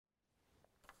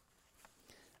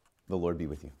The Lord be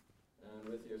with you. And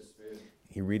with your spirit.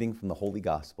 A reading from the Holy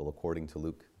Gospel according to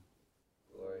Luke.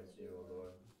 Glory to you, O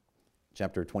Lord.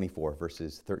 Chapter 24,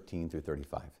 verses 13 through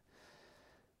 35.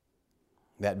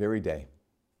 That very day,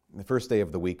 the first day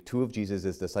of the week, two of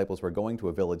Jesus' disciples were going to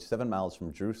a village 7 miles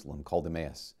from Jerusalem called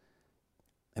Emmaus.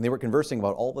 And they were conversing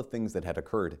about all the things that had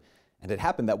occurred. And it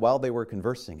happened that while they were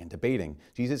conversing and debating,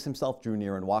 Jesus himself drew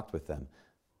near and walked with them,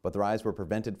 but their eyes were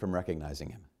prevented from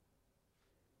recognizing him.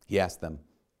 He asked them,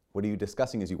 "What are you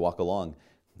discussing as you walk along?"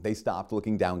 They stopped,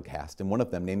 looking downcast, and one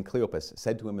of them, named Cleopas,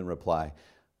 said to him in reply,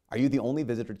 "Are you the only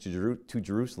visitor to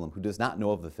Jerusalem who does not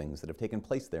know of the things that have taken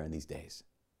place there in these days?"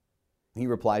 He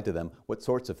replied to them, "What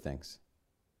sorts of things?"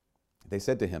 They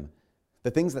said to him,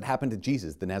 "The things that happened to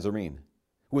Jesus the Nazarene,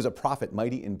 who was a prophet,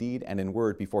 mighty in deed and in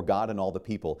word before God and all the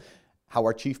people, how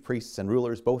our chief priests and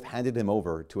rulers both handed him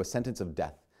over to a sentence of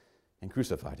death and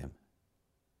crucified him.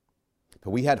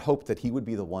 But we had hoped that he would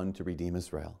be the one to redeem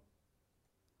Israel.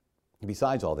 And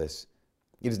besides all this,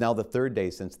 it is now the third day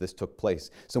since this took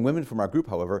place. Some women from our group,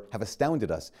 however, have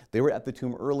astounded us. They were at the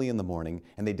tomb early in the morning,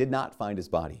 and they did not find his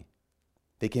body.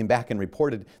 They came back and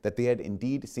reported that they had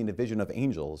indeed seen a vision of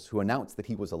angels who announced that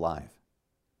he was alive.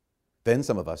 Then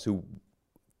some of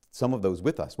those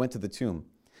with us went to the tomb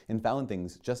and found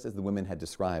things just as the women had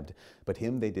described, but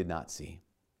him they did not see.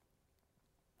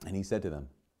 And he said to them,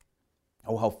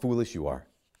 'Oh, how foolish you are!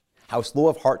 How slow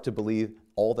of heart to believe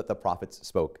all that the prophets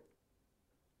spoke.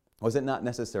 Was it not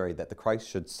necessary that the Christ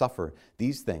should suffer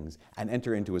these things and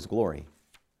enter into his glory?'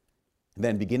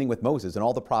 Then, beginning with Moses and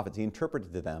all the prophets, he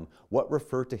interpreted to them what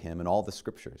referred to him in all the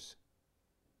scriptures.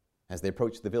 As they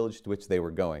approached the village to which they were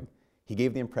going, he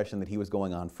gave the impression that he was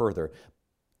going on further,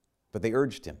 but they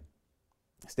urged him,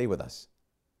 'Stay with us,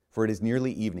 for it is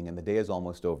nearly evening and the day is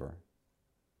almost over.'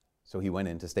 So he went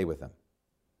in to stay with them.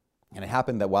 And it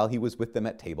happened that while he was with them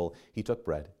at table, he took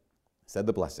bread, said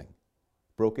the blessing,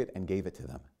 broke it, and gave it to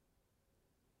them.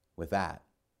 With that,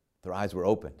 their eyes were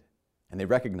opened, and they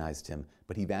recognized him,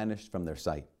 but he vanished from their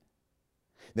sight.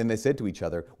 Then they said to each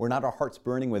other, 'Were not our hearts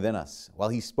burning within us while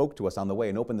he spoke to us on the way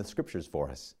and opened the scriptures for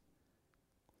us?'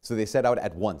 So they set out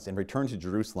at once and returned to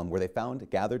Jerusalem, where they found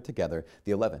gathered together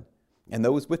the 11, and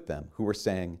those with them who were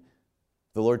saying,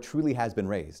 'The Lord truly has been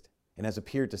raised and has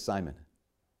appeared to Simon.'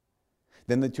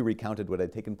 Then the two recounted what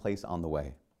had taken place on the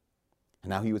way,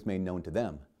 and how he was made known to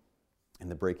them in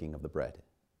the breaking of the bread."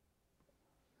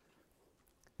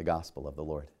 The Gospel of the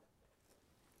Lord.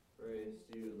 Praise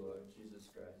to you, Lord Jesus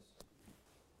Christ.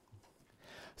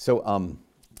 So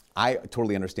I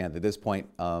totally understand at this point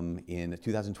in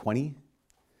 2020,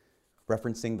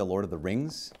 referencing the Lord of the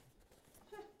Rings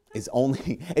is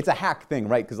only, it's a hack thing,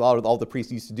 right? Because all the priests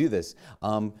used to do this.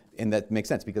 And that makes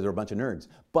sense because they're a bunch of nerds.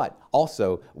 But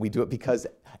also, we do it because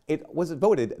it was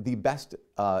voted the best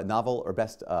novel or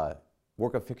best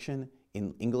work of fiction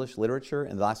in English literature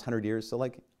in the last 100 years. So,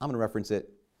 I'm going to reference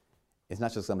it. It's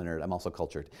not just 'cause I'm a nerd, I'm also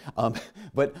cultured.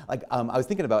 But I was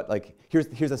thinking about,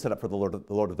 here's a setup for the Lord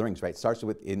of the Rings, right? It starts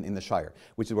with in the Shire,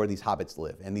 which is where these hobbits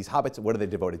live. And these hobbits, what are they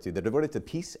devoted to? They're devoted to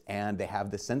peace, and they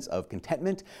have this sense of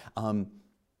contentment.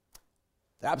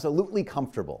 They're absolutely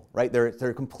comfortable, right?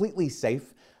 They're completely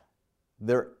safe.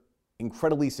 They're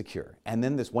incredibly secure. And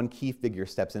then this one key figure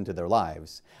steps into their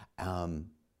lives, and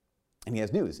he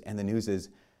has news. And the news is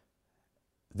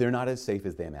they're not as safe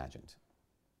as they imagined.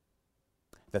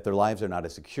 That their lives are not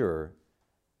as secure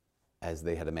as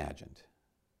they had imagined.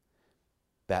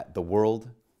 That the world,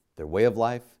 their way of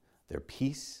life, their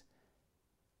peace,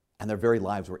 and their very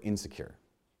lives were insecure.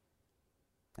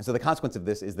 And so the consequence of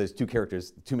this is there's two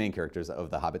main characters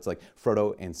of the hobbits, like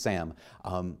Frodo and Sam.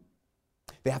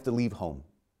 They have to leave home.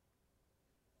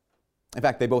 In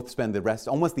fact, they both spend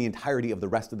almost the entirety of the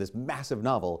rest of this massive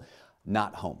novel,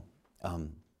 not home,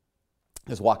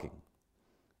 just walking.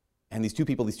 And these two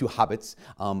people, these two hobbits,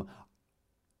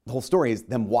 the whole story is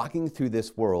them walking through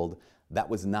this world that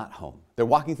was not home. They're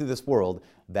walking through this world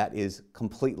that is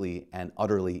completely and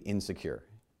utterly insecure.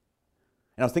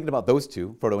 And I was thinking about those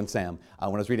two, Frodo and Sam,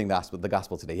 when I was reading the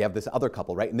gospel today. You have this other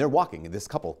couple, right? And they're walking, this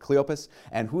couple, Cleopas,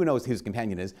 and who knows who his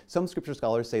companion is. Some scripture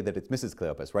scholars say that it's Mrs.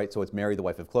 Cleopas, right? So it's Mary, the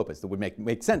wife of Clopas. That would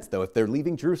make sense, though. If they're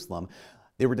leaving Jerusalem,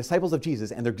 they were disciples of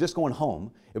Jesus, and they're just going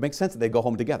home. It makes sense that they go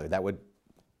home together. That would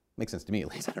make sense to me, at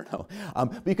least. I don't know.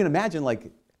 But you can imagine,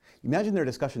 imagine their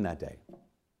discussion that day.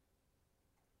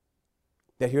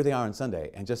 That here they are on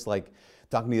Sunday, and just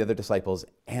talking to the other disciples,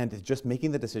 and just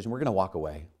making the decision, we're going to walk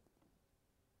away.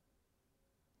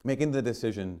 Making the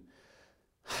decision,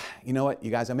 you know what,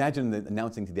 you guys, imagine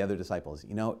announcing to the other disciples,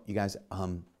 you know, you guys,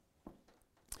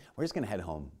 we're just going to head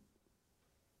home.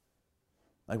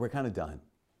 We're kind of done.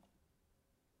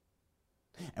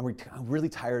 And I'm really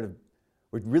tired of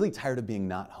We're really tired of being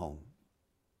not home.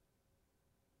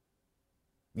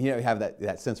 You know, you have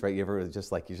that sense, right? You're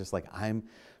just like, I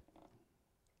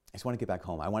just want to get back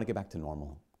home. I want to get back to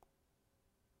normal.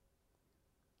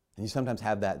 And you sometimes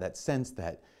have that sense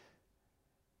that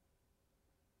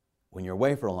when you're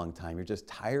away for a long time, you're just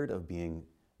tired of being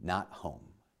not home.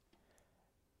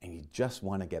 And you just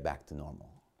want to get back to normal.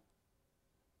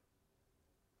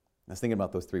 I was thinking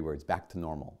about those 3 words, back to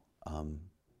normal.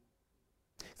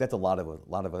 That's a lot of what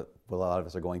a lot of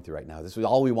us are going through right now. This is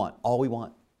all we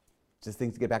want. Just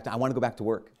things to get back to. I want to go back to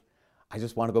work. I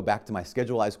just want to go back to my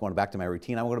schedule. I just want to go back to my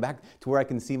routine. I want to go back to where I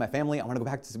can see my family. I want to go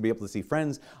back to be able to see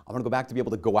friends. I want to go back to be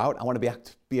able to go out. I want to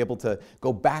be able to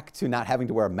go back to not having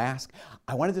to wear a mask.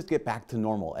 I want to just get back to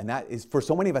normal. And that is, for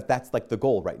so many of us, that's like the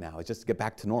goal right now, is just to get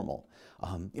back to normal.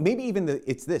 Maybe even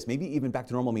maybe even back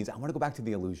to normal means I want to go back to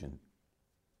the illusion.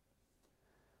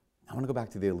 I want to go back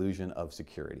to the illusion of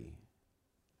security.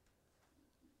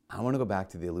 I want to go back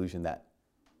to the illusion that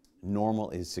normal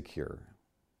is secure.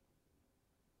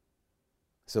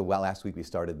 So last week we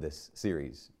started this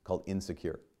series called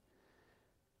Insecure.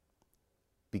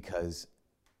 Because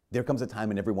there comes a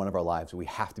time in every one of our lives where we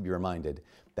have to be reminded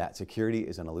that security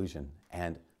is an illusion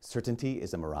and certainty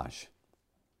is a mirage.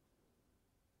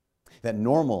 That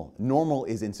normal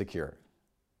is insecure.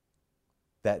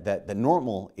 That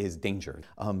normal is danger.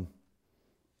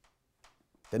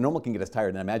 That normal can get us tired,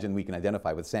 and I imagine we can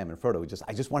identify with Sam and Frodo.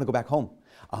 I just want to go back home.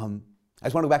 I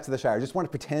just want to go back to the Shire. I just want to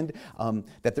pretend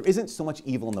that there isn't so much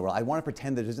evil in the world. I want to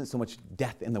pretend there isn't so much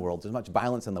death in the world, there's much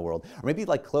violence in the world. Or maybe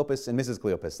like Cleopas and Mrs.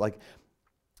 Cleopas, like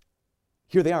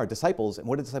here they are, disciples, and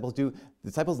what did disciples do? The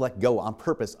disciples let go on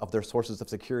purpose of their sources of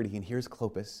security, and here's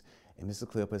Cleopas and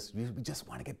Mrs. Cleopas. We just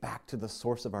want to get back to the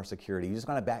source of our security. You just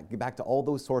want to get back to all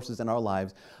those sources in our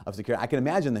lives of security. I can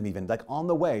imagine them even like on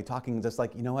the way talking just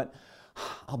like, you know what?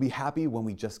 I'll be happy when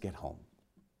we just get home.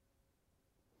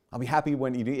 I'll be happy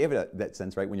when you have that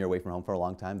sense, right, when you're away from home for a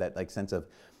long time, that like sense of,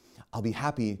 I'll be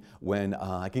happy when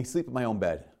I can sleep in my own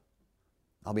bed.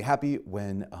 I'll be happy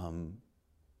when I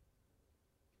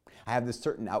have this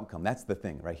certain outcome. That's the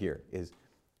thing right here, is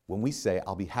when we say,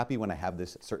 I'll be happy when I have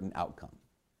this certain outcome.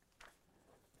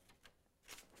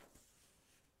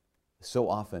 So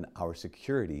often our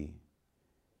security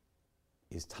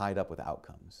is tied up with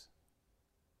outcomes.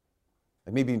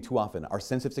 Like maybe even too often, our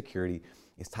sense of security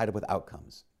is tied up with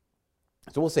outcomes.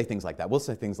 So we'll say things like that. We'll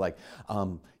say things like,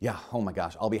 yeah, oh my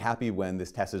gosh, I'll be happy when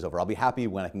this test is over. I'll be happy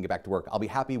when I can get back to work. I'll be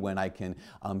happy when I can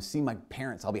see my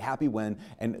parents. I'll be happy when,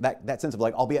 and that sense of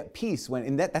like, I'll be at peace when,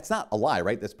 and that's not a lie,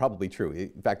 right? That's probably true.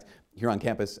 In fact, here on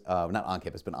campus, not on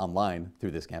campus, but online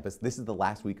through this campus, this is the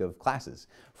last week of classes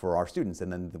for our students.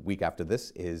 And then the week after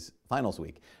this is finals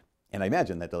week. And I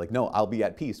imagine that they're like, no, I'll be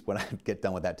at peace when I get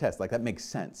done with that test. Like that makes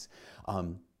sense.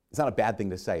 It's not a bad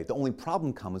thing to say. The only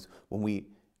problem comes when we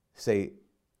say,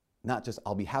 not just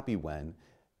I'll be happy when,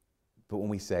 but when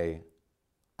we say,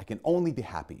 I can only be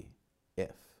happy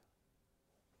if.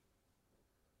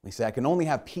 We say, I can only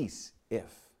have peace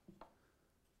if.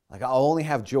 Like I'll only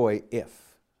have joy if.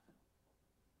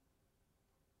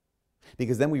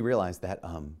 Because then we realize that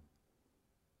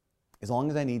as long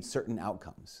as I need certain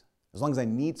outcomes,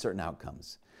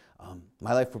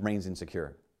 my life remains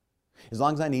insecure. As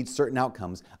long as I need certain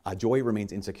outcomes, joy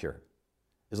remains insecure.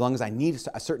 As long as I need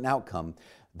a certain outcome,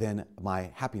 then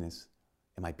my happiness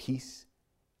and my peace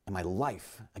and my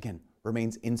life, again,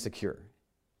 remains insecure.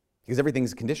 Because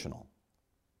everything's conditional.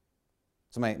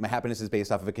 So my happiness is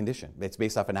based off of a condition. It's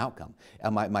based off an outcome.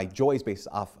 And my joy is based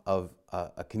off of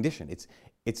a condition.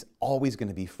 It's always going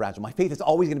to be fragile. My faith is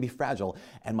always going to be fragile,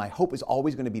 and my hope is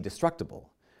always going to be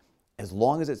destructible, as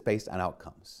long as it's based on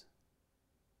outcomes.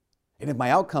 And if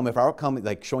our outcome,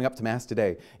 like showing up to Mass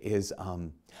today, is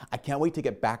I can't wait to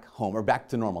get back home, or back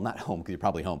to normal, not home, because you're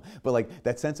probably home, but like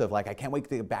that sense of like, I can't wait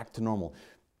to get back to normal.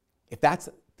 If that's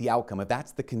the outcome, if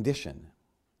that's the condition,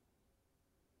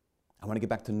 I want to get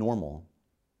back to normal,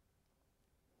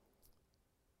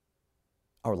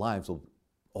 our lives will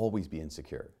always be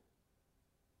insecure.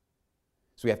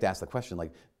 So we have to ask the question,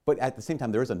 like, but at the same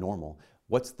time, there is a normal.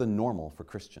 What's the normal for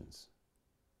Christians?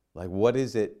 Like, what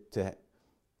is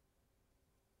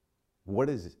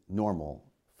normal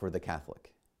for the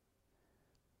Catholic?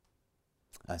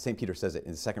 St. Peter says it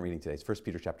in the second reading today. It's 1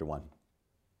 Peter chapter 1.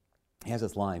 He has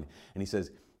this line, and he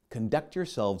says, conduct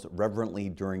yourselves reverently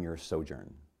during your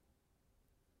sojourn.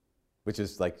 Which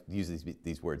is like, uses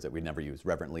these words that we never use,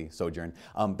 reverently, sojourn.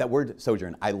 That word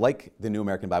sojourn, I like the New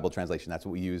American Bible Translation. That's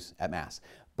what we use at Mass.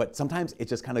 But sometimes it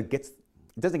just kind of it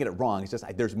doesn't get it wrong. It's just,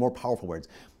 there's more powerful words.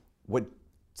 What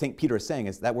St. Peter is saying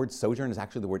is that word sojourn is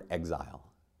actually the word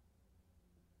exile.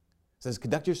 says,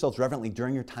 conduct yourselves reverently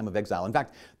during your time of exile. In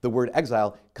fact, the word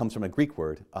exile comes from a Greek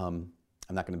word. I'm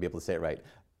not going to be able to say it right.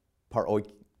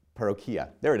 Parokia.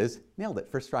 There it is. Nailed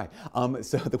it. First try.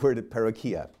 So the word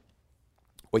parokia.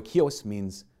 Oikios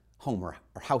means home or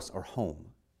house or home.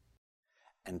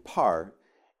 And par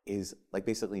is like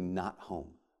basically not home.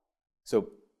 So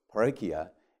parokia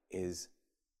is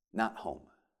not home.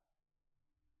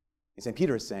 And St.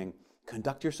 Peter is saying,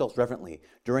 conduct yourselves reverently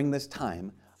during this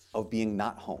time of being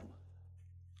not home.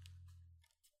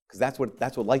 Because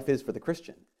that's what life is for the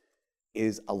Christian,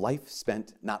 is a life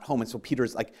spent not home. And so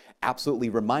Peter's like absolutely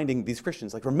reminding these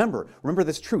Christians, like, remember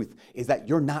this truth, is that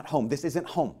you're not home. This isn't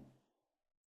home.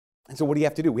 And so what do you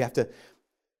have to do?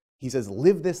 He says,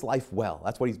 live this life well.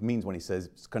 That's what he means when he says,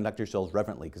 conduct yourselves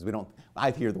reverently, because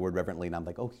I hear the word reverently and I'm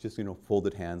like, oh, just,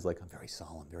 folded hands, like I'm very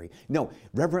solemn, No,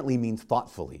 reverently means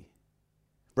thoughtfully.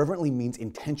 Reverently means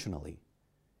intentionally.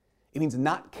 It means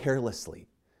not carelessly.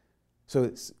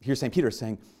 So here's St. Peter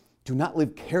saying, do not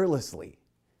live carelessly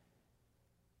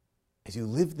as you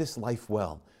live this life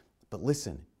well. But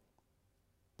listen,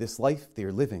 this life that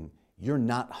you're living, you're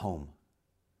not home.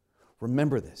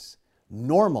 Remember this.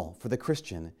 Normal for the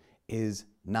Christian is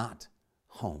not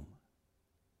home.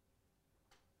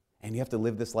 And you have to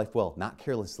live this life well, not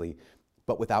carelessly,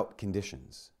 but without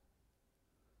conditions.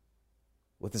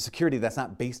 With a security that's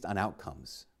not based on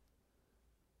outcomes.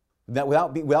 That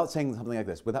without saying something like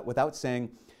this, without saying,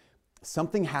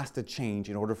 something has to change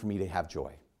in order for me to have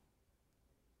joy.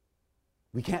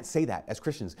 We can't say that as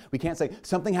Christians. We can't say,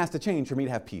 something has to change for me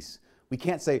to have peace. We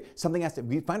can't say,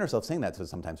 we find ourselves saying that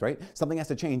sometimes, right? Something has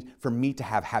to change for me to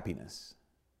have happiness.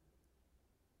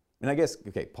 And I guess,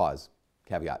 okay, pause,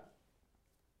 caveat.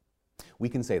 We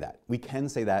can say that. We can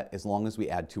say that as long as we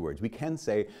add two words. We can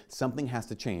say, something has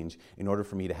to change in order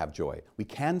for me to have joy. We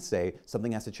can say,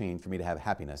 something has to change for me to have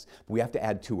happiness. But we have to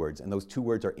add two words, and those two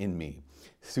words are in me.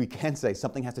 So we can say,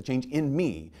 something has to change in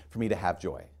me for me to have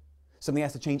joy. Something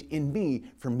has to change in me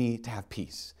for me to have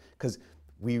peace. Because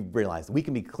we realize that we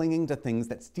can be clinging to things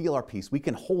that steal our peace. We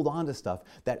can hold on to stuff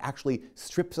that actually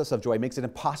strips us of joy, makes it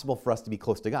impossible for us to be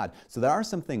close to God. So there are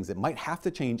some things that might have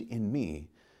to change in me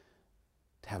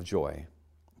to have joy,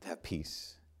 to have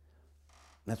peace.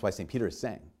 And that's why St. Peter is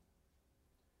saying,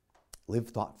 live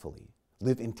thoughtfully,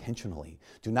 live intentionally.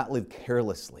 Do not live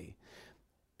carelessly,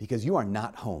 because you are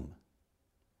not home.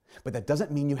 But that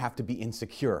doesn't mean you have to be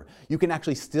insecure. You can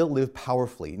actually still live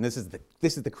powerfully. And this is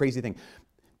the crazy thing.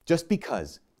 Just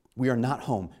because we are not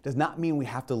home does not mean we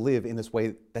have to live in this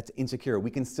way that's insecure.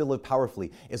 We can still live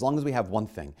powerfully as long as we have one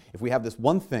thing. If we have this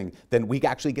one thing, then we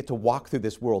actually get to walk through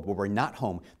this world where we're not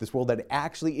home, this world that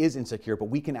actually is insecure, but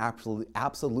we can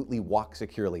absolutely walk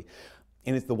securely.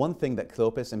 And it's the one thing that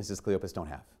Cleopas and Mrs. Cleopas don't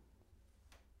have.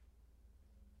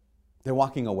 They're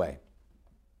walking away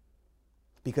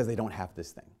because they don't have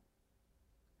this thing.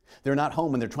 They're not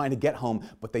home and they're trying to get home,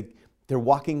 but they're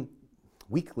walking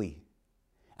weakly.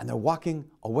 And they're walking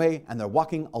away and they're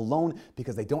walking alone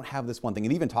because they don't have this one thing.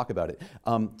 And even talk about it.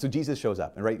 So Jesus shows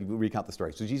up, and we recount the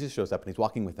story. So Jesus shows up and he's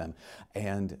walking with them.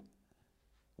 And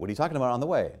what are you talking about on the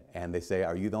way? And they say,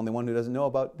 are you the only one who doesn't know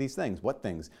about these things? What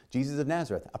things? Jesus of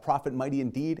Nazareth, a prophet mighty in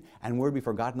deed and word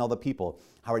before God and all the people.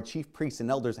 How our chief priests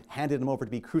and elders handed him over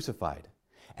to be crucified.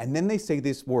 And then they say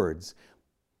these words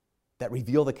that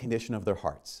reveal the condition of their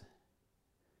hearts.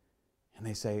 And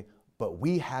they say, but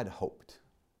we had hoped.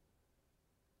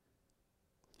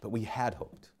 But we had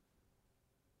hoped.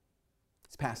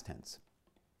 It's past tense.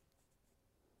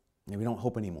 And we don't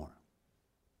hope anymore.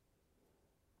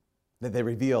 That they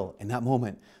reveal in that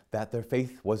moment that their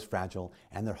faith was fragile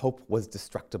and their hope was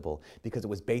destructible because it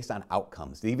was based on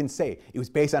outcomes. They even say it was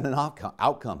based on an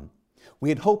outcome. We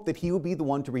had hoped that he would be the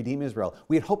one to redeem Israel.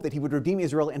 We had hoped that he would redeem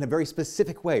Israel in a very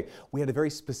specific way. We had a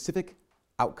very specific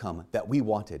outcome that we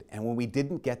wanted. And when we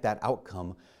didn't get that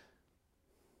outcome,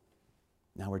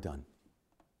 now we're done.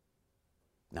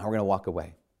 Now we're going to walk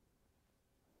away.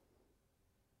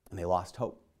 And they lost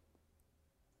hope.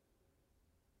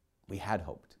 We had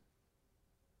hoped.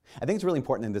 I think it's really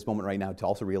important in this moment right now to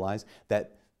also realize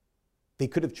that they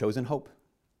could have chosen hope.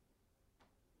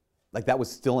 Like that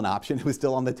was still an option. It was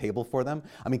still on the table for them.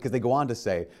 I mean, because they go on to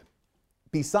say,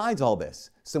 besides all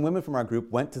this, some women from our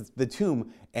group went to the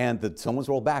tomb and the stone was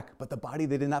rolled back, but the body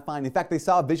they did not find. In fact, they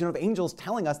saw a vision of angels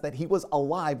telling us that he was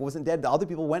alive, wasn't dead. The other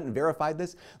people went and verified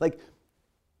this.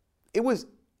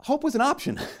 Hope was an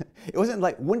option. It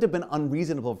wouldn't have been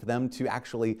unreasonable for them to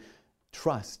actually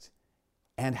trust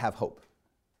and have hope.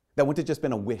 That wouldn't have just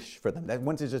been a wish for them. That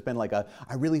wouldn't have just been like I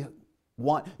really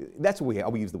want, that's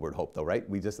what we use the word hope though, right?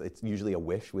 It's usually a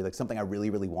wish. We something I really,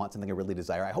 really want, something I really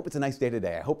desire. I hope it's a nice day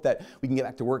today. I hope that we can get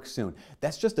back to work soon.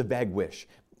 That's just a vague wish.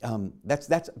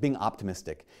 That's being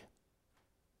optimistic.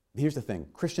 Here's the thing.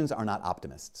 Christians are not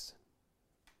optimists.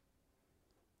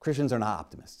 Christians are not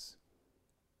optimists.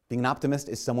 Being an optimist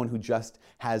is someone who just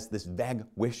has this vague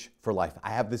wish for life. I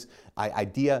have this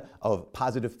idea of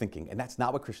positive thinking, and that's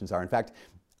not what Christians are. In fact,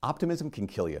 optimism can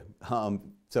kill you.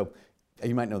 So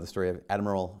you might know the story of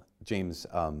Admiral James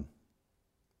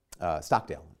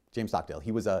Stockdale. James Stockdale.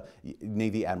 He was a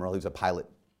Navy admiral. He was a pilot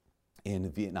in the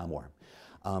Vietnam War.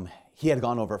 He had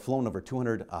flown over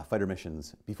 200 fighter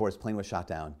missions before his plane was shot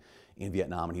down in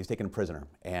Vietnam, and he was taken a prisoner.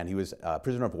 And he was a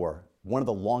prisoner of war, one of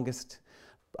the longest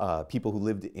people who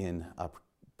lived in a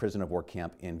prisoner of war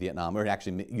camp in Vietnam, or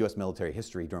actually U.S. military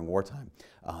history during wartime.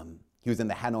 He was in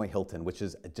the Hanoi Hilton, which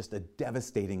is just a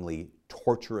devastatingly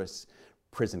torturous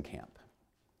prison camp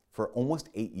for almost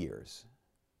 8 years.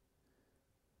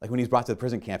 Like when he was brought to the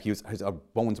prison camp, his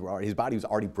body was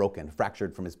already broken,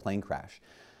 fractured from his plane crash.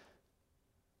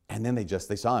 And then they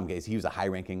saw him, he was a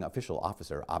high-ranking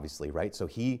officer, obviously, right? So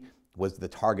he was the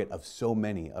target of so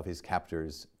many of his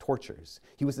captors' tortures.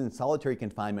 He was in solitary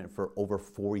confinement for over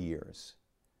 4 years,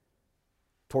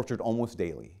 tortured almost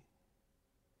daily.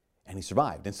 And he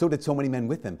survived, and so did so many men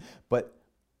with him. But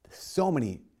so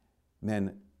many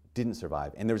men didn't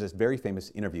survive. And there was this very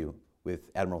famous interview with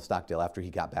Admiral Stockdale after he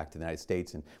got back to the United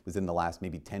States, and within the last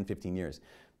maybe 10, 15 years,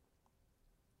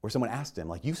 where someone asked him,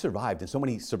 like, you survived, and so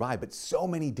many survived, but so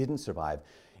many didn't survive.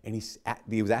 And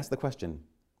he was asked the question,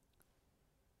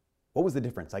 what was the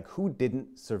difference? Like, who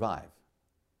didn't survive?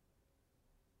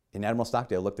 And Admiral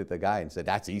Stockdale looked at the guy and said,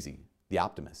 that's easy, the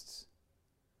optimists.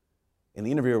 And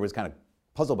the interviewer was kind of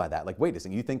puzzled by that. Like, wait a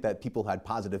second, you think that people who had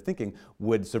positive thinking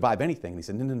would survive anything? And he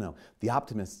said, no. The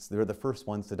optimists, they're the first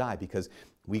ones to die because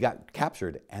we got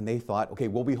captured and they thought, okay,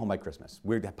 we'll be home by Christmas.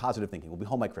 We have positive thinking. We'll be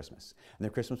home by Christmas. And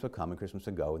then Christmas would come and Christmas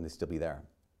would go and they'd still be there.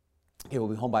 Okay, we'll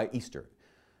be home by Easter.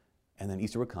 And then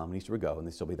Easter would come and Easter would go and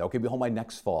they'd still be there. Okay, we'll be home by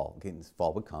next fall. Okay,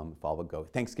 fall would come, fall would go.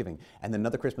 Thanksgiving. And then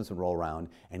another Christmas would roll around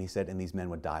and he said, and these men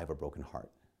would die of a broken heart.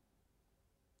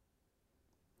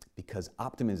 Because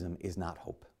optimism is not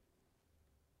hope.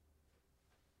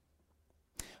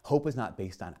 Hope is not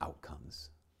based on outcomes.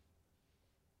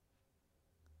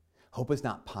 Hope is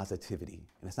not positivity,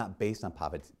 and it's not based on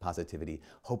positivity.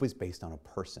 Hope is based on a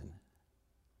person.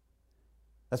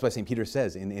 That's why St. Peter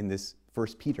says in this 1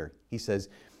 Peter, he says,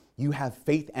 you have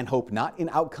faith and hope, not in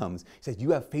outcomes. He says,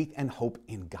 you have faith and hope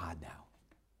in God now.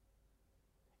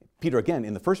 Peter, again,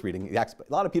 in the first reading, a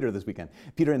lot of Peter this weekend.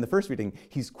 Peter, in the first reading,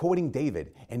 he's quoting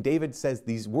David, and David says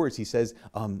these words. He says,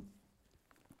 the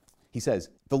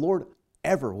Lord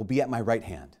ever will be at my right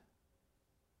hand,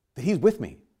 that he's with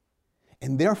me,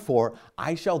 and therefore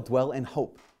I shall dwell in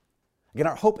hope. Again,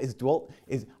 our hope is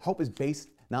based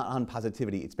not on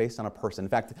positivity, it's based on a person. In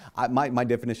fact, my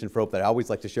definition for hope that I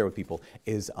always like to share with people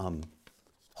is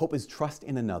hope is trust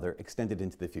in another extended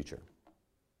into the future.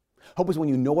 Hope is when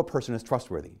you know a person is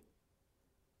trustworthy,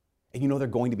 and you know they're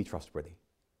going to be trustworthy.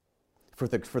 For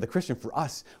the Christian, for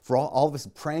us, for all of us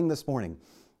praying this morning,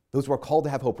 those who are called to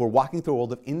have hope, who are walking through a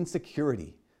world of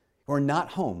insecurity, who are not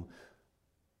home,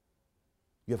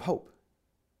 you have hope.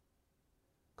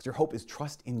 Because your hope is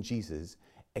trust in Jesus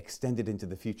extended into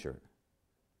the future.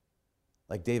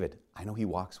 Like David, I know he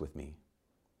walks with me,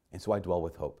 and so I dwell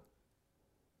with hope.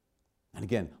 And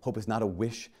again, hope is not a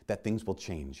wish that things will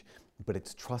change, but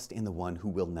it's trust in the one who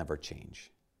will never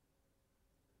change.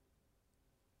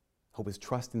 Hope is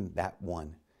trust in that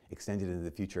one extended into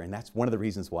the future. And that's one of the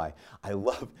reasons why I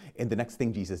love, and the next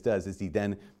thing Jesus does is he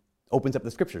then opens up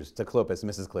the scriptures to Cleopas and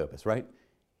Mrs. Cleopas, right?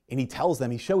 And he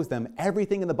shows them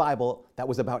everything in the Bible that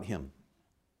was about him.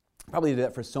 Probably did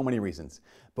that for so many reasons.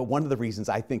 But one of the reasons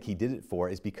I think he did it for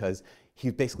is because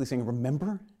he's basically saying,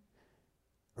 remember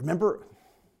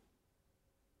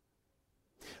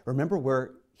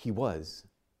where he was.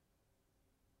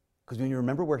 Because when you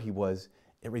remember where he was,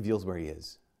 it reveals where he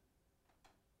is.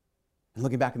 And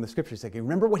looking back in the scriptures, like,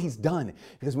 remember what he's done.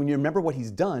 Because when you remember what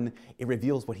he's done, it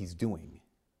reveals what he's doing.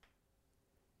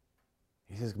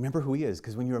 He says, remember who he is.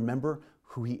 Because when you remember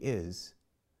who he is,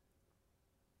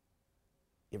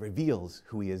 it reveals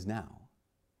who he is now.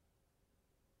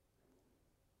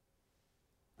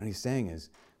 What he's saying is,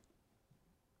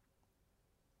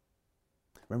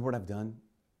 remember what I've done?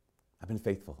 I've been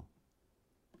faithful,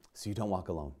 so you don't walk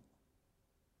alone.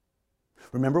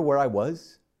 Remember where I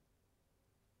was?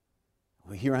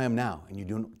 Well, here I am now, and you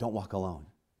don't walk alone.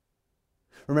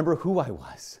 Remember who I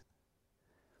was?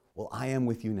 Well, I am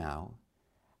with you now,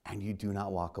 and you do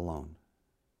not walk alone.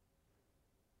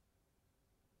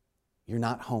 You're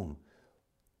not home,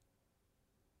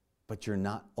 but you're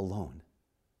not alone.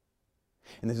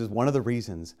 And this is one of the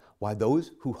reasons why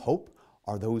those who hope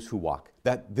are those who walk.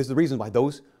 This is the reason why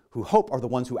those who hope are the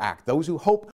ones who act. Those who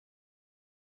hope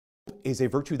is a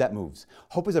virtue that moves.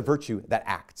 Hope is a virtue that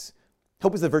acts.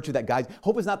 Hope is a virtue that guides.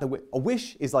 Hope is not a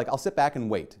wish is like, I'll sit back and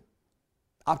wait.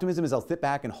 Optimism is I'll sit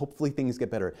back and hopefully things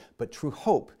get better. But true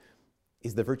hope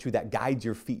is the virtue that guides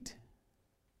your feet.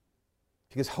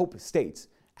 Because hope states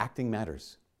acting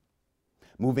matters.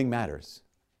 Moving matters.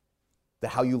 That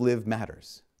how you live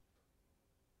matters.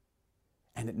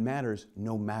 And it matters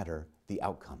no matter the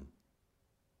outcome.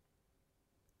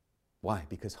 Why?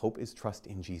 Because hope is trust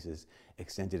in Jesus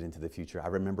extended into the future. I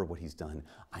remember what he's done.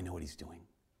 I know what he's doing.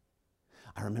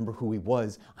 I remember who he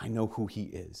was. I know who he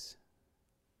is.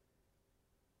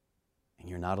 And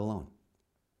you're not alone.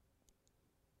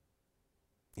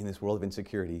 In this world of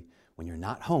insecurity, when you're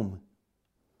not home,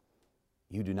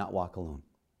 you do not walk alone.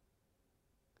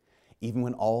 Even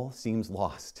when all seems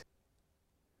lost,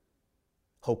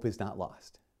 hope is not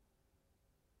lost.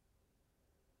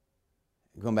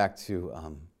 Going back to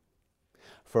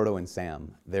Frodo and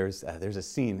Sam, there's a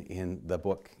scene in the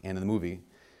book and in the movie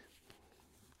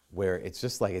where it's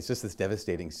just this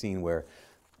devastating scene where,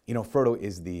 Frodo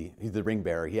is he's the ring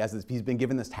bearer. He's been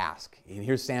given this task. And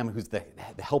here's Sam, who's the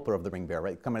helper of the ring bearer,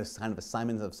 right? Coming as kind of a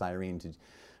Simon of Cyrene to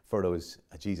Frodo's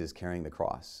Jesus carrying the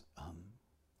cross.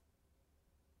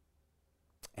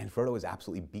 And Frodo is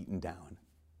absolutely beaten down,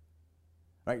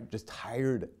 right? Just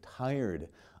tired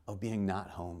of being not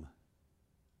home.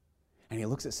 And he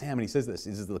looks at Sam and he says this.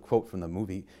 This is the quote from the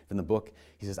movie, from the book.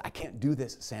 He says, "I can't do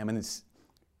this, Sam." And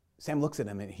Sam looks at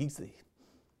him and he's the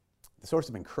source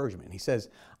of encouragement. He says,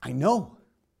 "I know."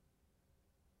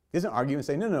 He doesn't argue and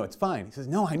say, no, it's fine. He says,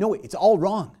 "No, I know it. It's all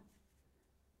wrong."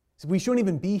 He says, "We shouldn't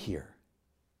even be here."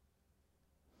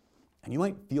 And you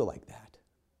might feel like that.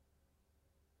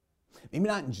 Maybe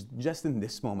not just in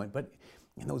this moment, but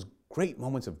in those great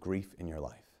moments of grief in your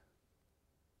life.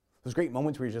 Those great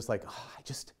moments where you're just like,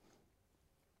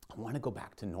 I want to go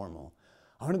back to normal.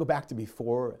 I want to go back to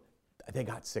before they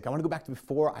got sick. I want to go back to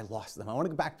before I lost them. I want to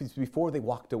go back to before they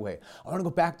walked away. I want to go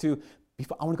back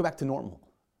to normal.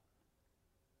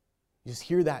 You just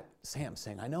hear that Sam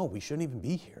saying, "I know, we shouldn't even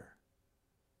be here."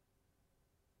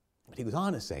 But he goes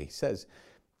on to say, he says,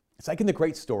 it's like in the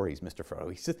great stories, Mr. Frodo.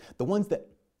 He says, the ones that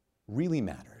really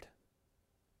mattered.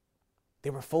 They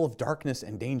were full of darkness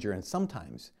and danger, and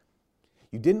sometimes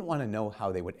you didn't want to know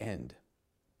how they would end.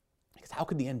 Because how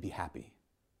could the end be happy?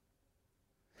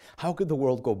 How could the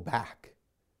world go back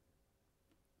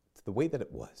to the way that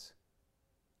it was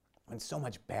when so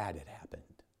much bad had happened?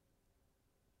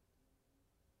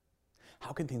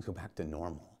 How can things go back to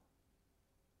normal?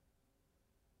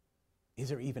 Is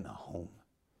there even a home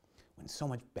when so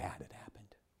much bad had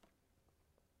happened?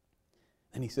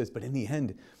 And he says, but in the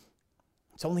end,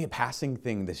 it's only a passing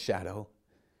thing, this shadow.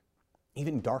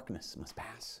 Even darkness must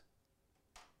pass.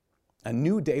 A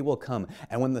new day will come,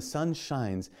 and when the sun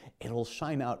shines, it'll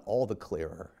shine out all the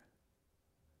clearer.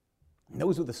 And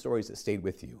those were the stories that stayed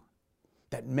with you,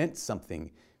 that meant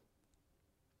something,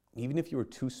 even if you were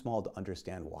too small to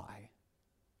understand why.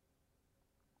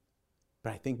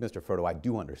 But I think, Mr. Frodo, I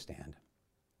do understand.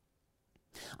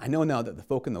 I know now that the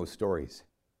folk in those stories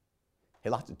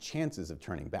had lots of chances of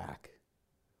turning back,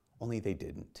 only they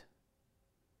didn't.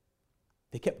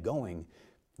 They kept going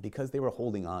because they were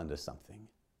holding on to something.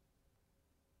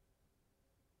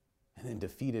 And then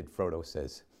defeated Frodo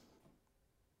says,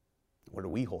 what are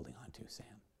we holding on to, Sam?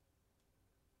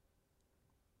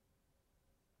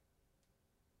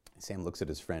 And Sam looks at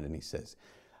his friend and he says,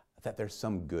 that there's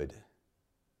some good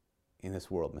in this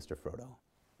world, Mr. Frodo,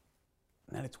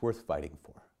 and that it's worth fighting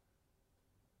for.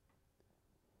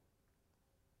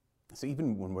 So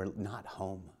even when we're not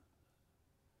home,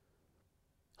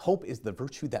 hope is the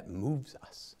virtue that moves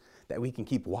us, that we can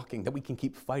keep walking, that we can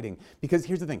keep fighting. Because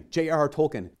here's the thing, J.R.R.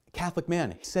 Tolkien, Catholic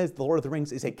man, he says The Lord of the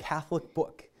Rings is a Catholic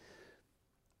book.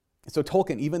 So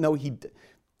Tolkien, even though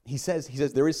he says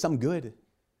there is some good,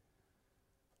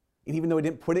 and even though he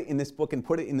didn't put it in this book and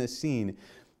put it in this scene,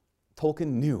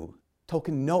 Tolkien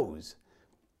knows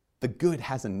the good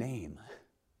has a name.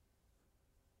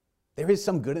 There is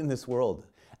some good in this world,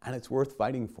 and it's worth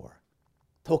fighting for.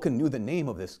 Tolkien knew the name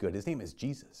of this good. His name is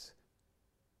Jesus.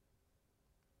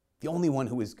 The only one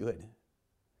who is good.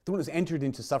 The one who's entered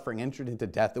into suffering, entered into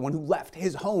death. The one who left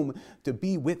his home to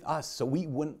be with us so we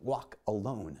wouldn't walk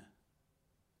alone.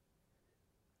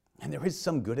 And there is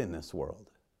some good in this world.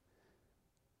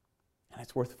 And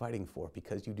it's worth fighting for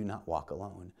because you do not walk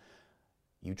alone.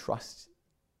 You trust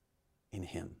in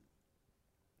him.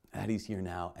 That he's here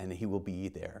now and he will be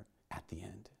there at the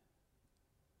end.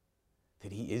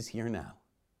 That he is here now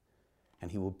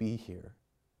and he will be here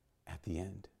at the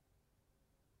end.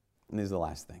 And this is the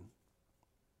last thing.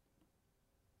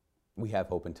 we have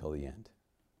hope until the end.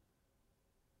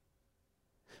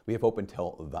 We have hope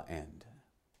until the end.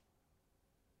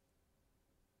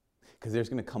 Because there's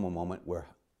going to come a moment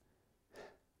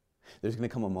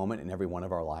in every one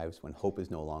of our lives when hope is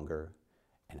no longer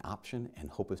an option and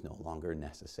hope is no longer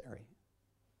necessary.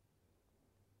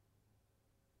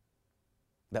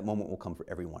 That moment will come for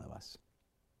every one of us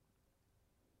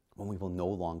when we will no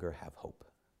longer have hope.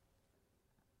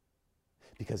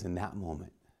 Because in that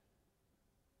moment,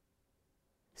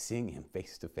 seeing him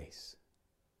face to face,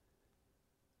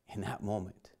 in that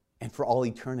moment, and for all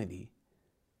eternity,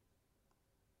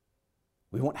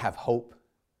 we won't have hope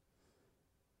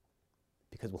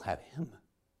because we'll have him.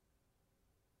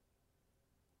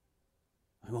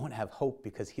 We won't have hope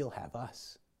because he'll have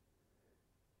us.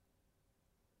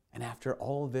 And after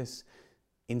all this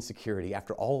insecurity,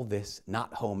 after all this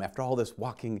not home, after all this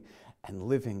walking and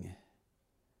living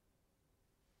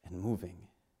and moving,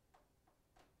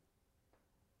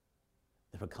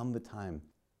 there will come the time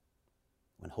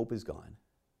when hope is gone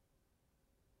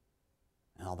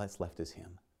and all that's left is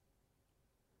him.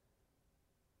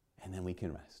 And then we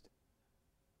can rest,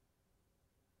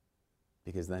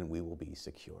 because then we will be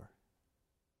secure.